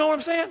push-ups. You know what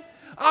I'm saying?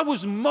 I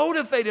was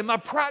motivated. My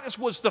practice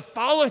was to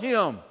follow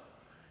him.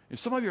 And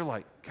some of you are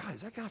like, God,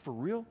 is that guy for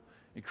real?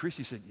 And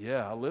Christy said,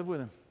 yeah, I live with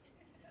him.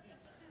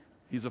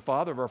 He's the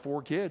father of our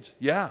 4 kids.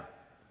 Yeah.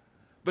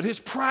 But his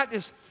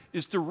practice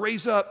is to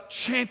raise up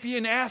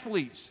champion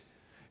athletes.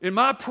 And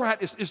my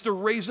practice is to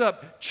raise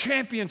up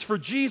champions for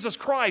Jesus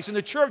Christ. And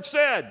the church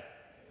said,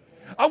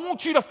 I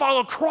want you to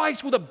follow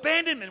Christ with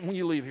abandonment when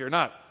you leave here.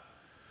 Not,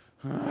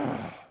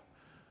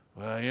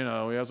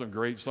 well, we have some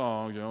great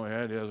songs. We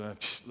had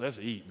this. Let's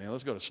eat, man.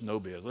 Let's go to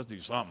Snowbiz. Let's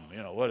do something,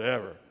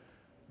 whatever.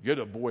 Get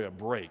a boy a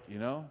break, If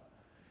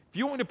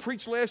you want me to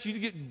preach less, you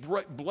get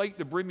Blake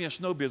to bring me a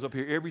Snowbiz up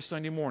here every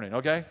Sunday morning,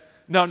 okay?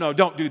 No,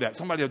 don't do that.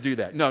 Somebody will do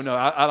that. No,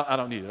 I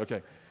don't need it,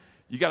 okay?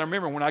 You got to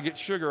remember, when I get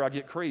sugar, I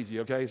get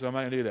crazy, okay? So I'm not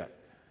going to do that.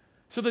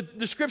 So the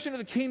description of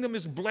the kingdom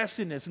is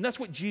blessedness, and that's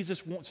what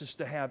Jesus wants us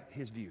to have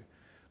his view.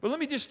 But let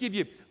me just give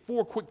you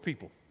 4 quick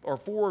people, or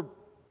 4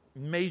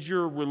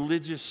 major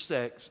religious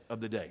sects of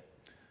the day.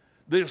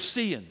 The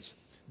Essenes,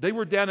 they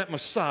were down at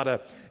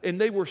Masada, and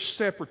they were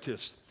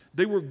separatists.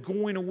 They were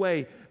going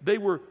away. They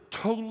were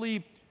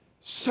totally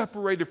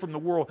separated from the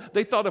world.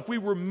 They thought if we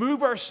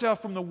remove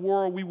ourselves from the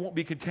world, we won't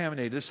be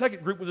contaminated. The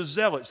second group was the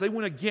Zealots. They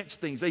went against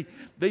things.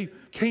 They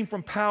came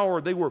from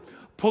power. They were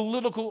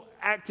political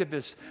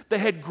activists. They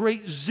had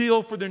great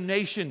zeal for their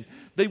nation.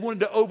 They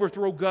wanted to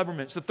overthrow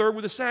governments. The third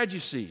were the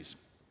Sadducees.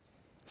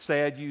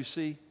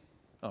 Sad-U-C?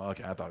 Oh,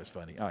 okay, I thought it was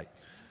funny. All right.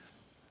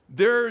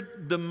 They're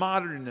the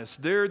modernists.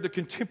 They're the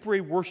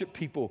contemporary worship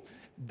people.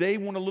 They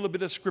want a little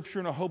bit of scripture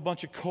and a whole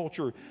bunch of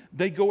culture.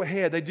 They go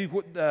ahead. They do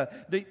what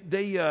they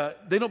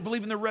don't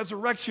believe in the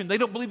resurrection. They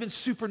don't believe in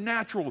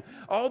supernatural.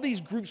 All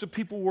these groups of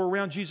people were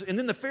around Jesus. And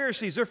then the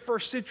Pharisees, they're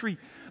first century.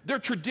 They're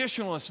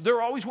traditionalists.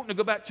 They're always wanting to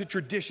go back to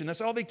tradition.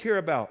 That's all they care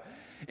about.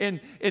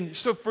 And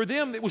so for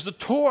them, it was the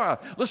Torah.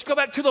 Let's go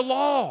back to the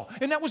law.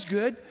 And that was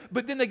good.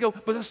 But then they go,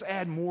 but let's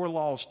add more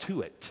laws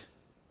to it.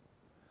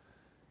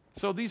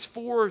 So these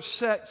 4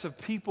 sets of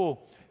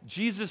people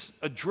Jesus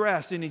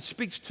addressed and he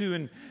speaks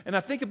to, and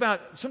I think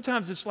about,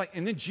 sometimes it's like,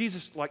 and then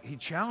Jesus, he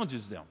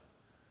challenges them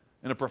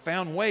in a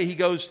profound way. He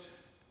goes,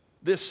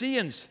 the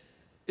Essenes,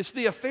 It's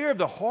the affair of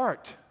the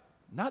heart,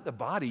 not the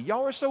body.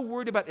 Y'all are so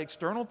worried about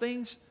external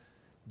things.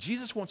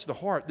 Jesus wants the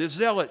heart. The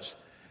zealots.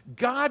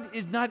 God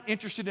is not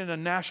interested in a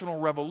national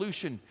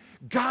revolution.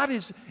 God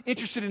is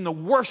interested in the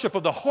worship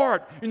of the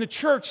heart. And the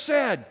church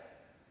said,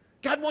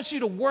 God wants you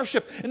to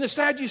worship. And the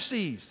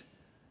Sadducees,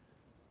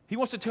 he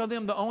wants to tell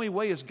them the only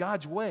way is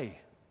God's way.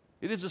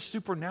 It is a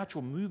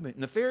supernatural movement.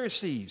 And the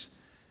Pharisees,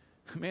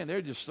 man,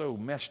 they're just so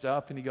messed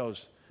up. And he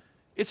goes,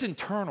 it's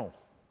internal.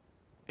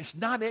 It's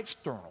not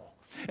external.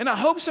 And I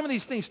hope some of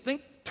these things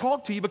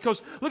talk to you,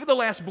 because look at the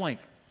last blank.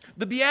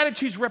 The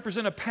Beatitudes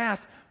represent a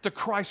path to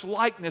Christ's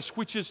likeness,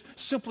 which is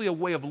simply a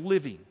way of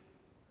living.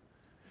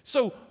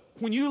 So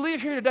when you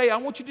leave here today, I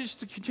want you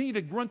just to continue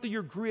to run through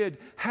your grid.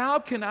 How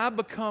can I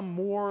become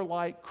more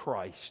like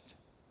Christ?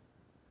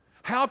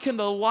 How can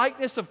the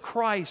likeness of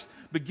Christ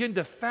begin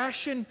to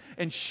fashion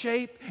and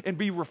shape and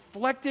be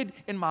reflected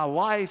in my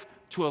life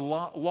to a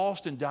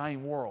lost and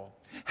dying world?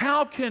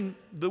 How can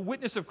the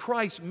witness of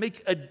Christ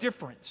make a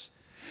difference?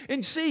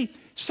 And see,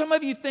 some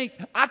of you think,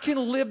 I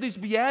can live these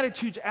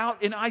Beatitudes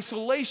out in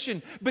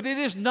isolation, but it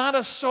is not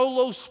a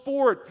solo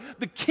sport.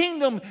 The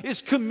kingdom is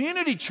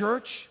community,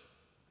 church.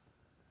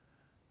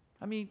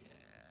 I mean,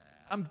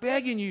 I'm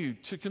begging you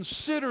to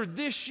consider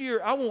this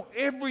year, I want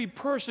every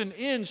person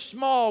in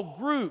small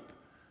group.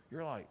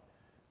 You're like,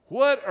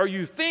 what are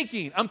you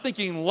thinking? I'm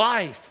thinking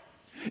life.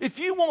 If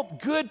you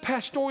want good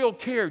pastoral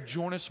care,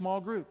 join a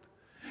small group.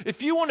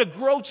 If you want to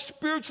grow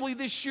spiritually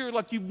this year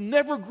like you've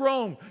never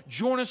grown,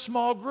 join a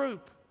small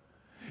group.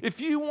 If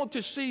you want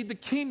to see the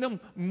kingdom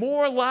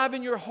more alive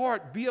in your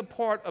heart, be a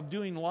part of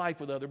doing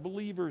life with other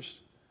believers.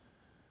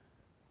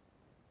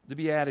 The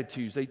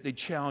Beatitudes, they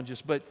challenge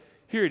us, but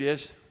here it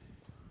is.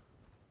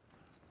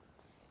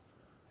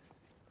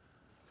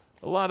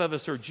 A lot of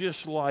us are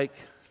just like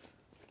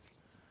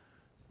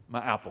my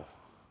apple.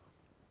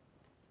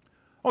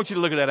 I want you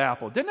to look at that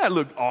apple. Doesn't that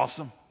look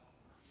awesome?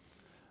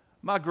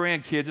 My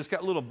grandkids, it's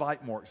got little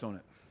bite marks on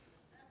it.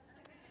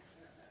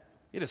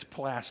 It is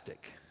plastic.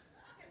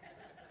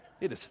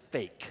 It is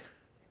fake.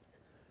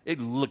 It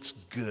looks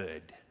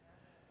good.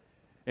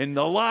 And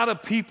a lot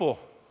of people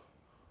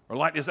are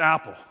like this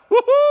apple.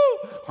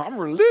 Woo-hoo! I'm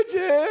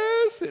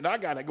religious and I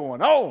got it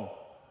going on.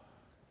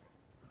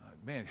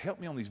 Man,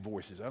 help me on these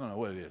voices. I don't know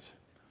what it is.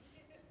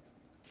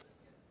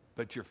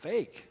 But you're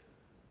fake.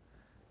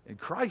 And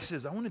Christ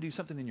says, I want to do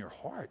something in your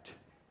heart.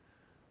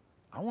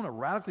 I want to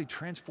radically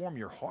transform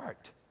your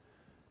heart.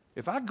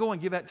 If I go and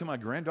give that to my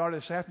granddaughter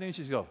this afternoon,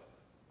 she's go,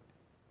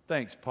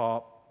 thanks,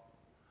 Pop.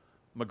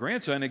 My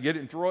grandson will get it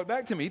and throw it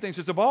back to me. He thinks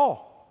it's a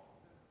ball.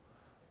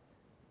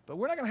 But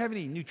we're not going to have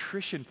any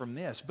nutrition from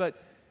this.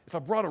 But if I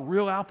brought a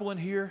real apple in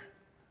here,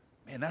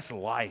 man, that's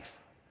life.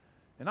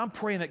 And I'm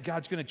praying that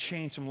God's going to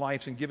change some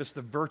lives and give us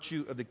the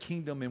virtue of the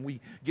kingdom, and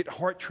we get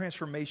heart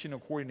transformation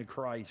according to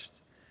Christ.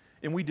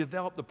 And we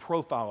develop the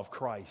profile of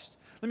Christ.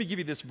 Let me give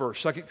you this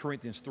verse, 2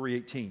 Corinthians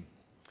 3:18.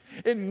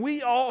 And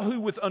we all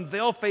who with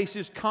unveiled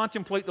faces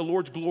contemplate the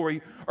Lord's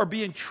glory are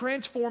being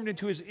transformed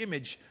into his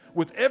image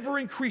with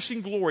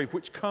ever-increasing glory,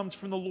 which comes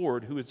from the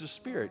Lord, who is the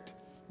Spirit,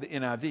 the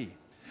NIV.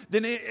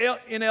 Then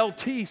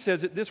NLT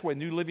says it this way,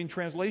 New Living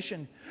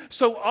Translation.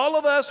 So all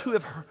of us who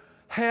have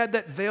had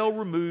that veil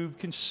removed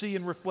can see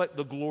and reflect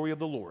the glory of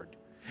the Lord.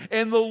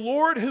 And the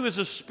Lord, who is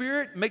a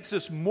Spirit, makes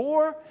us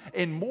more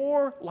and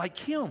more like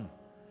him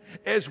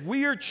as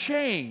we are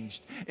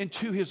changed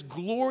into his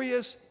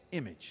glorious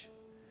image.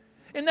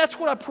 And that's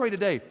what I pray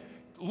today.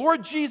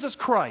 Lord Jesus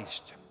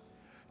Christ,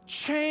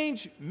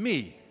 change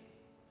me.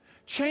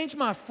 Change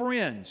my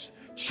friends.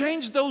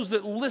 Change those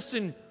that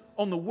listen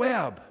on the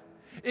web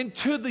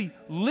into the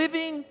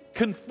living,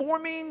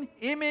 conforming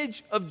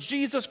image of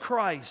Jesus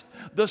Christ,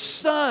 the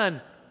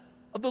Son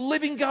of the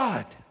living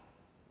God.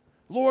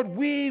 Lord,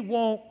 we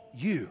want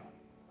you.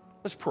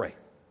 Let's pray.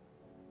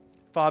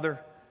 Father,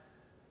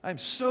 I'm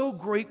so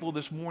grateful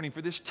this morning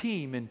for this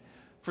team and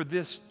for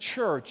this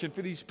church and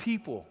for these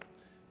people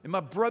and my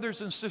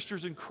brothers and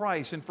sisters in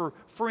Christ and for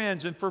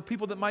friends and for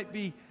people that might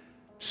be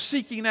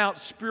seeking out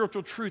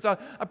spiritual truth. I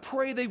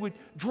pray they would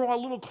draw a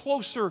little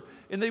closer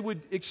and they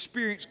would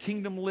experience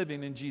kingdom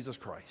living in Jesus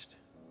Christ.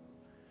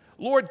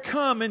 Lord,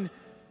 come and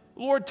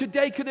Lord,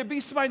 today could there be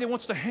somebody that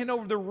wants to hand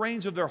over the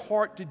reins of their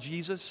heart to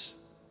Jesus?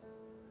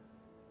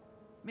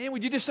 Man,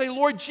 would you just say,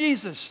 Lord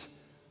Jesus,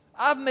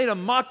 I've made a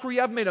mockery,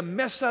 I've made a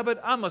mess of it,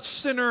 I'm a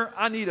sinner,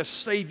 I need a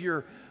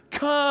Savior.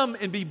 Come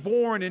and be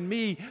born in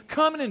me.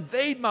 Come and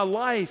invade my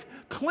life.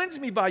 Cleanse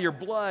me by your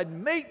blood.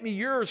 Make me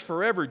yours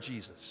forever,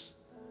 Jesus.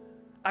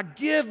 I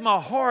give my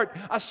heart.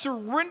 I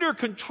surrender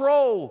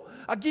control.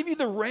 I give you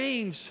the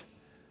reins.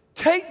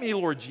 Take me,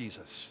 Lord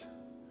Jesus.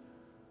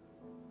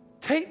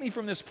 Take me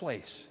from this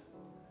place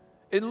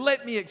and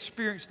let me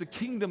experience the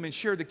kingdom and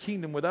share the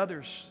kingdom with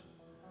others.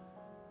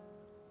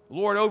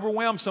 Lord,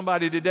 overwhelm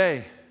somebody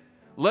today.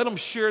 Let them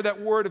share that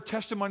word of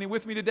testimony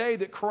with me today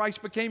that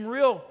Christ became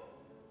real.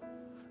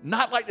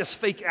 Not like this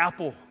fake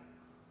apple,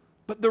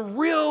 but the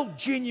real,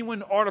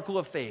 genuine article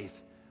of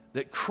faith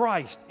that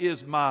Christ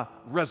is my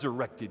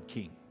resurrected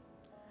King.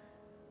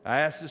 I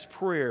ask this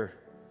prayer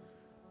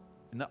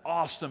in the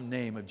awesome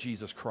name of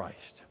Jesus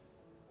Christ.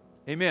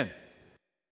 Amen.